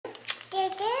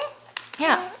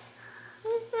Yeah.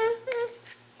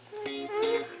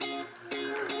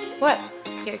 What?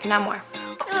 Here, you can have more.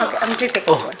 Okay, I'm gonna take this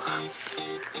one.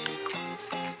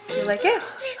 Do you like it?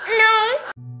 No.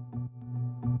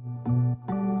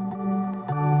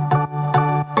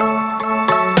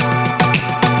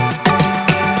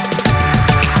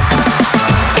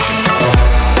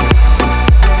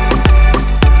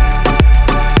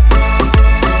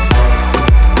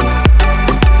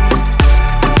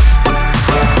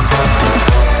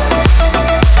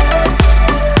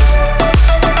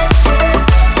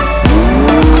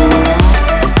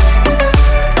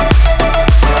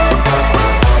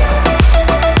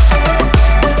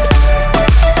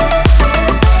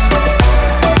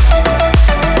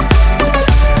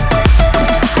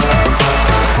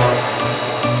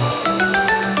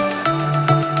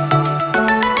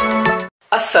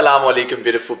 Assalamu alaikum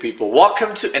beautiful people,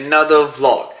 welcome to another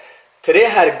vlog. Today I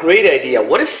had a great idea.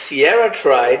 What if Sierra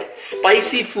tried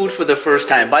spicy food for the first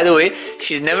time? By the way,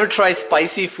 she's never tried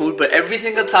spicy food, but every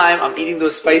single time I'm eating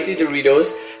those spicy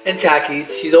Doritos and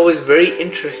Takis, she's always very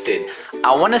interested.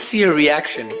 I want to see her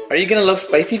reaction. Are you gonna love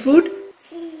spicy food?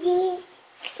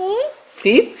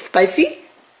 See? Spicy?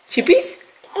 Chippies?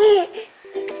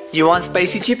 You want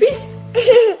spicy chippies?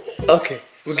 Okay,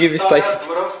 we'll give you spicy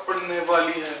chippies.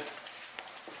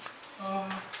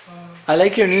 I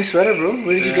like your new sweater, bro.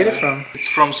 Where did you get it from? It's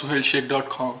from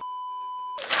suhailshake.com.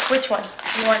 Which one?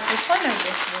 You want this one or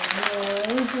this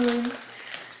one?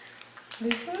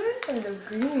 This one or the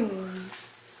green one?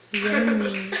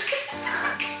 Yummy.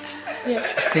 Yeah.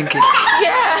 She's thinking.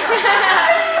 Yeah.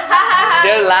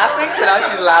 They're laughing, so now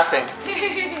she's laughing.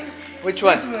 Which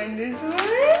one? This one?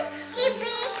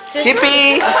 Chippy.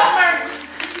 Chippy!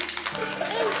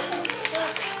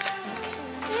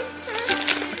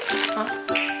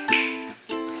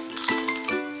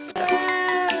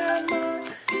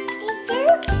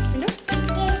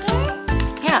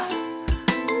 Yeah.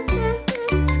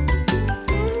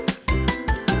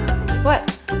 What?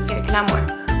 Here, you can have more.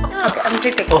 Okay, I'm gonna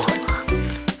take this one.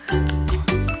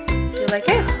 Do you like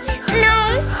it? No.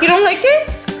 You don't like it?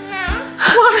 No.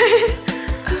 Why?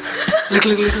 Look.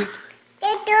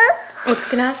 Oh,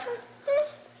 can I have some?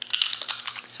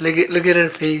 Look at her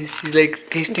face. She's like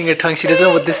tasting her tongue. She doesn't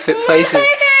know what this spice is.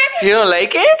 You don't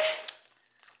like it?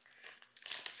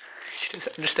 She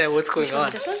doesn't understand what's going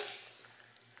on. This one?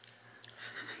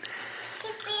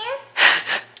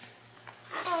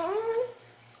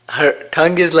 Her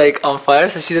tongue is like on fire,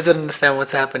 so she doesn't understand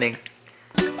what's happening.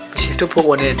 But she still put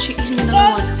one in. She's eating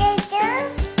another one.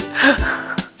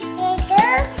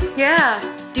 Yeah.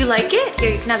 Do you like it?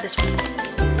 Here, you can have this one.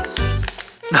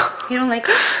 No. You don't like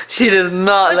it? She does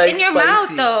not like It's in your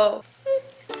spicy. mouth, though.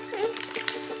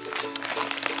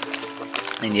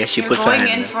 And yes, she You're puts her going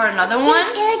hand in for another one?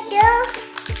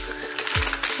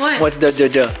 What? What's the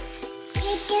jojo?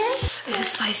 Is it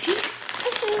spicy?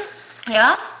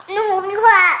 Yeah? No,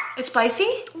 what? It's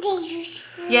spicy? This.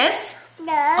 Yes?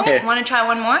 No. Okay, Here. want to try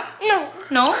one more? No.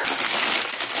 No?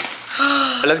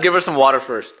 Let's give her some water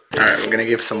first. Alright, we're gonna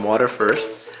give some water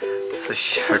first. So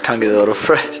her tongue is a little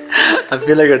fresh. I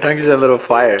feel like her tongue is a little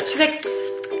fire. She's like,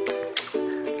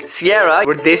 Sierra,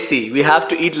 we're desi. We have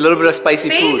to eat a little bit of spicy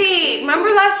food. baby, remember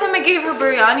last time I gave her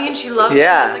biryani and she loved it?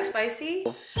 Yeah. It was like spicy?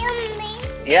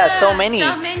 Yeah, so many.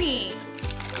 So many.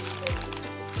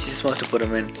 She just wants to put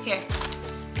them in. Here.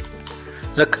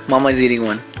 Look, Mama is eating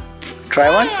one. Try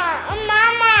one?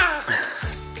 Mama.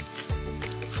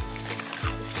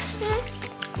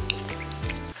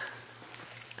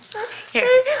 Here.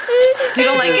 You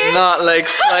don't like it? Not like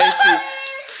spicy.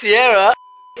 Sierra.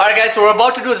 Alright guys, so we're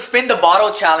about to do the spin the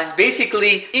bottle challenge.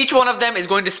 Basically, each one of them is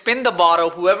going to spin the bottle.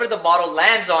 Whoever the bottle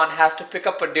lands on has to pick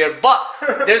up a dare. But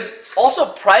there's also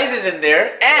prizes in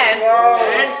there and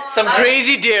some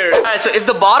crazy dares. Alright, so if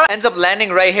the bottle ends up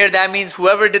landing right here, that means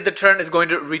whoever did the turn is going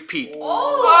to repeat.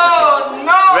 Oh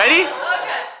no! Ready?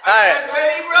 Okay. Alright.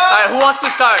 Ready, bro? Alright, who wants to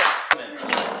start?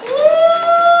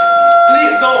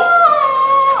 Please no!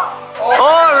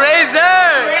 Oh, Razor!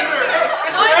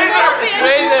 It's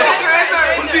Razor.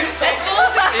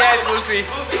 Yeah, it's Wolfie.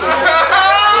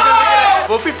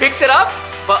 Wolfie picks it up,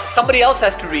 but somebody else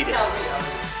has to read it.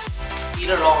 Eat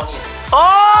a raw onion.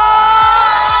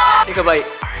 Oh! Take a bite.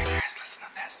 Alright guys, listen to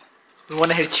this. We want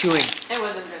to hear chewing. It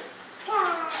wasn't good.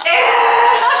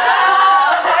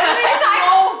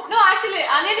 No, actually,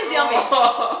 onion is yummy.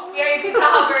 Yeah, you can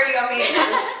tell how very yummy it is.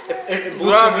 You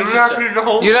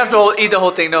don't have to eat the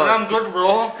whole thing, no. I'm good,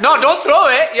 bro. No, don't throw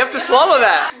it. You have to swallow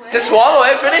that. Just swallow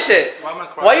it, finish it. Why am I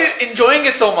crying? Why are you enjoying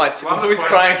it so much? Why am I Wolfie's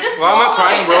crying? crying. Why am I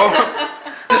crying, bro?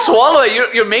 Just swallow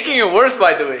it. You're making it worse,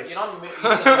 by the way. You're not making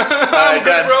Alright,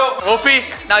 done. Woofy,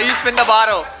 now you spin the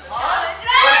bottle.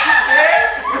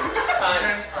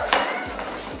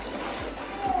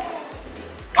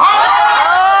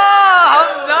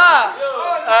 Hamza!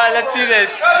 Alright, let's see this.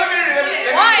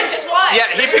 One, just one. Yeah,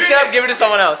 he picks it up, give it to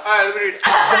someone else. Alright, let me read it.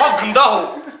 बहुत गंदा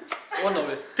हो.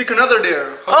 Pick another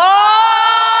dare. Oh!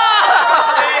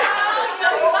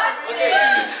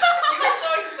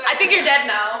 I think you're dead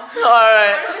now.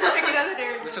 Alright. Just pick another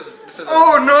dare. This is.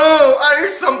 Oh no! I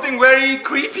heard something very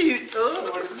creepy.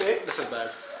 What is it? This is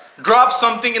bad. Drop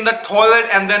something in the toilet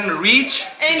and then reach.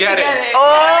 And get to it.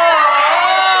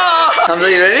 Oh! Hamza,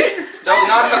 you ready? No,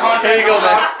 not in the context. Here you go,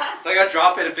 man. So I gotta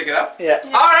drop it and pick it up? Yeah.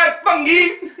 Alright,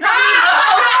 Bungie.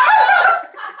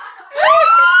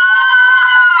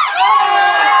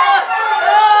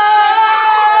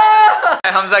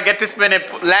 Hamza, get to spin it.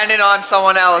 Land it on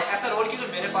someone else. ऐसा role क्यों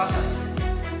मेरे पास है?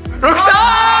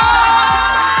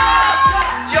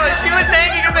 Yo, she was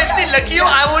saying you know, itni lucky ho, I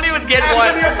won't even get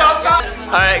one.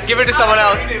 Alright, give it to someone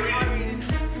else.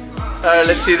 Alright,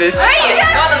 let's see this. No,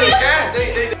 you can't.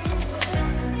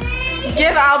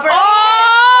 Give Albert. Oh!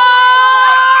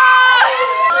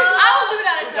 I will do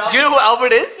that. Do you know who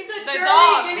Albert is? He's a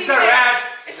dog. He's a rat.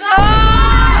 It's not.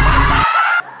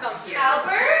 Come here.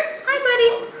 Albert. Hi,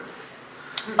 buddy.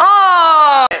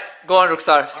 Oh! Go on,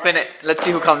 Ruxar. Spin it. Let's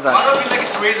see who comes on. I don't feel like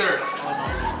it's Razor.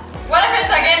 What if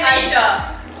it's again Aisha?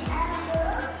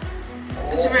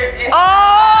 It's Oh!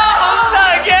 Hamza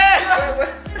again!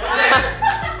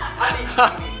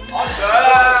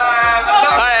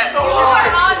 Alright.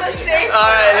 We're on the same.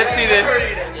 Alright, let's see this.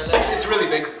 This is really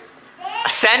big.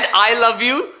 Send I love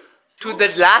you to the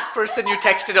last person you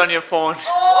texted on your phone. My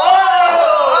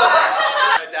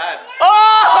dad. Oh!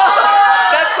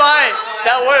 That's fine.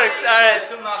 That works. Alright.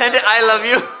 Send it I love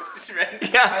you.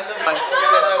 Yeah.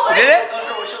 You did it?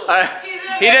 Alright.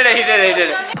 He did it, he did it, he did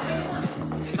it.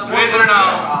 It's Razor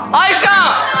now. Aisha!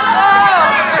 Oh!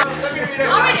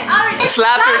 Already.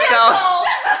 Slap yourself.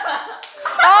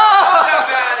 Oh!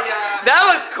 That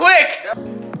was quick.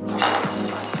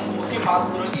 उसी पास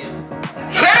पूरा किया.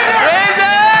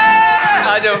 Razor!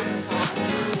 Aajo.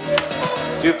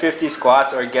 Do 50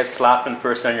 squats or get slapped in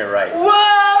person on your right.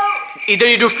 Whoa! Either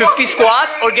you do 50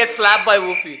 squats or get slapped by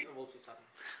Woofy.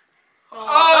 Oh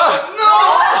no!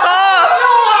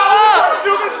 Oh!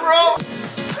 Do this, bro!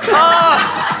 Oh!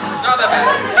 It's not that bad.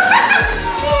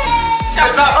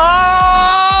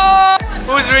 Oh!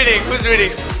 Who's reading? Who's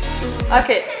reading?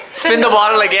 Okay. Spin the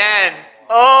bottle again.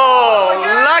 Oh,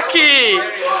 lucky!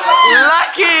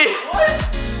 Lucky!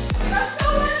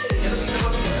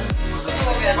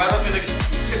 Why do I feel like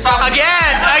it's not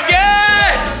Again!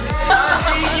 Again!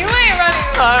 You ain't running.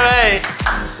 Alright.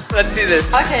 Let's see this.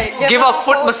 Okay. Give a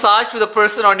foot massage to the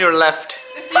person on your left.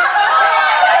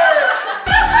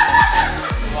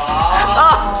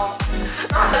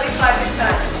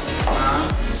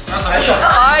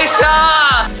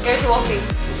 Aisha! Here's Wolfie.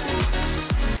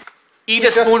 Eat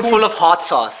a spoonful of hot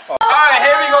sauce. Alright,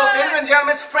 here we go. Ladies and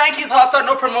gentlemen, it's Frankie's hot sauce.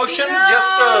 No promotion. No. Just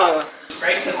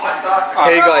Frankie's hot sauce.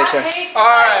 Here you go, Aisha.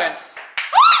 Alright.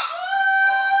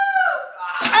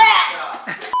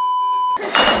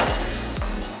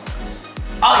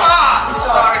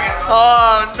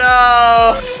 Oh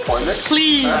no!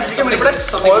 Please! Somebody put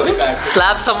something really bad.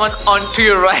 Slap someone onto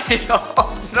your right.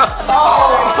 Oh no!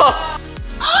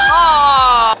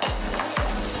 Oh.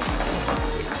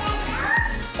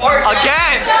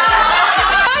 Again!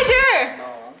 Hi there.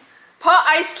 Put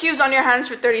ice cubes on your hands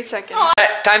for 30 seconds.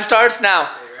 Alright, time starts now.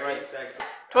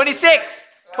 26,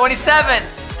 27,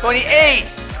 28,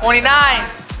 29,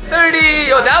 30.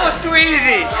 Oh, that was too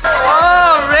easy.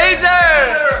 Oh,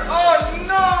 Razor! Oh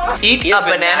no! Eat a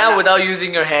banana without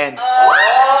using your hands.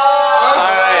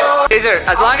 Alright. Razor,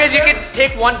 as long as you can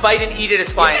take one bite and eat it,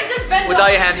 it's fine. just bend Without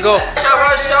over your hands, and go. do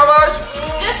Shabash, shabash!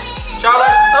 Just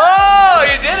Shabash! Oh,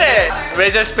 you did it.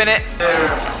 Razor, spin it.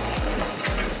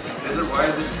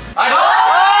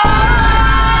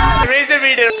 Oh! Razor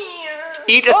read it.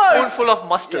 Eat a spoonful of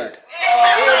mustard.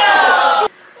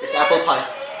 It's apple pie.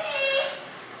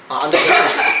 oh, don't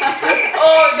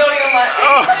even let.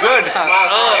 Oh, good.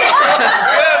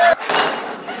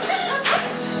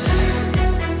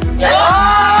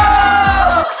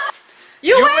 You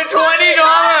You win win $20.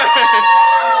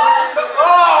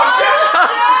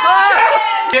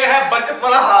 ये है बरकत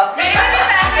वाला हाथ.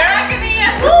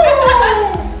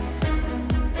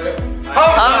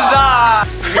 Hamza.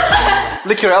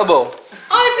 Lick your elbow.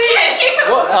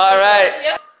 All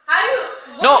right. How do you?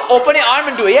 No, open your arm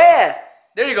and do it. Yeah.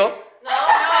 There you go.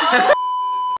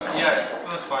 Yeah,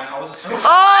 it was fine. I was just.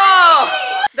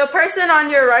 Oh! The person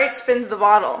on your right spins the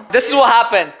bottle. This is what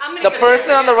happens. The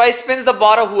person on the right spins the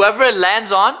bottle. Whoever it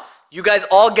lands on, you guys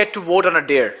all get to vote on a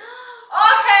dare.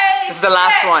 Okay. This is the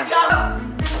last one.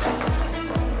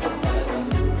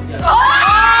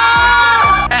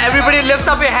 Oh! Everybody lifts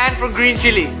up your hand for green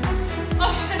chili.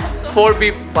 Oh shit, I'm so 4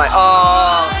 people.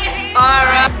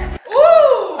 Alright.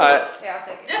 Woo! Alright. Yeah, I'll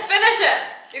take it. Just finish it.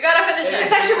 You gotta finish it.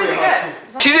 It's actually really good.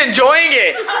 She's enjoying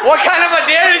it. What kind of a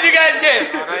dare did you guys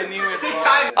get? I knew it.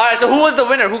 Alright, so who was the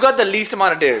winner? Who got the least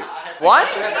amount of dares? 1?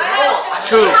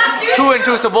 2. 2 and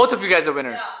 2, so both of you guys are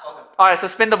winners. Alright, so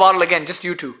spin the bottle again, just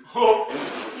you two.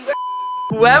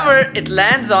 Whoever it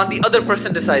lands on, the other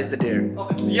person decides the dare.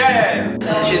 Yeah.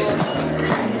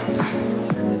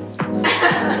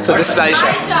 So this is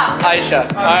Aisha.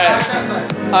 Aisha. Alright.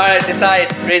 Alright,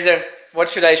 decide. Razor, what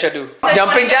should Aisha do?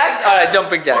 Jumping jacks? Alright,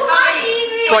 jumping jacks.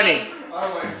 20. 1,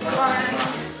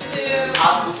 2,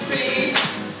 3,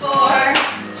 4,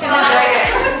 5,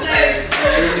 6,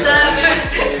 7,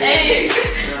 8,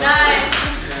 9,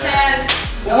 10,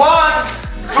 1,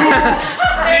 2,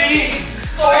 3,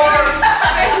 4.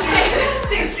 15,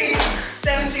 16,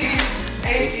 17,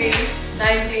 18,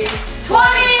 19, 20!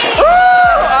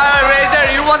 Alright, Razor,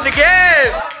 you won the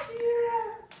game!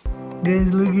 Guys,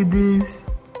 look at this.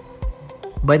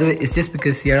 By the way, it's just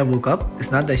because Sierra woke up.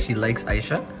 It's not that she likes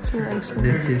Aisha.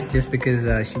 This is just because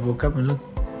she woke up and look.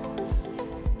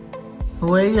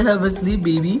 Why you have a sleep,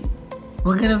 baby?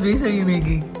 What kind of face are you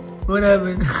making? What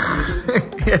happened?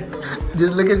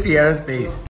 Just look at Sierra's face.